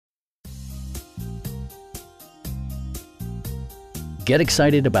Get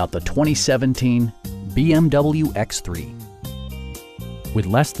excited about the 2017 BMW X3. With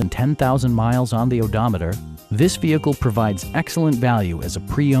less than 10,000 miles on the odometer, this vehicle provides excellent value as a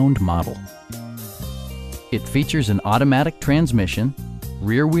pre-owned model. It features an automatic transmission,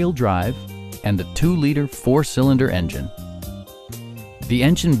 rear-wheel drive, and a 2-liter 4-cylinder engine. The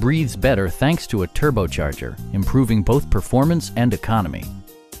engine breathes better thanks to a turbocharger, improving both performance and economy.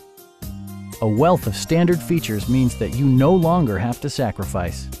 A wealth of standard features means that you no longer have to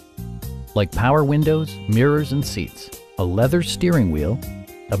sacrifice, like power windows, mirrors and seats, a leather steering wheel,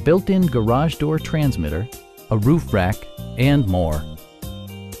 a built-in garage door transmitter, a roof rack, and more.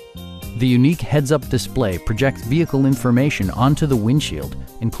 The unique heads-up display projects vehicle information onto the windshield,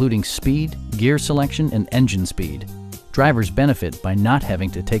 including speed, gear selection, and engine speed. Drivers benefit by not having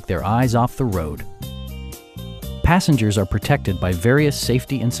to take their eyes off the road. Passengers are protected by various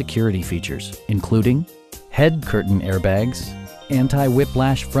safety and security features, including head curtain airbags,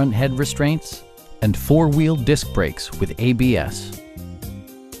 anti-whiplash front head restraints, and 4-wheel disc brakes with ABS.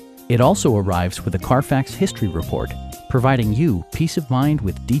 It also arrives with a Carfax history report, providing you peace of mind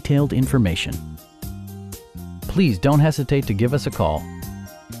with detailed information. Please don't hesitate to give us a call.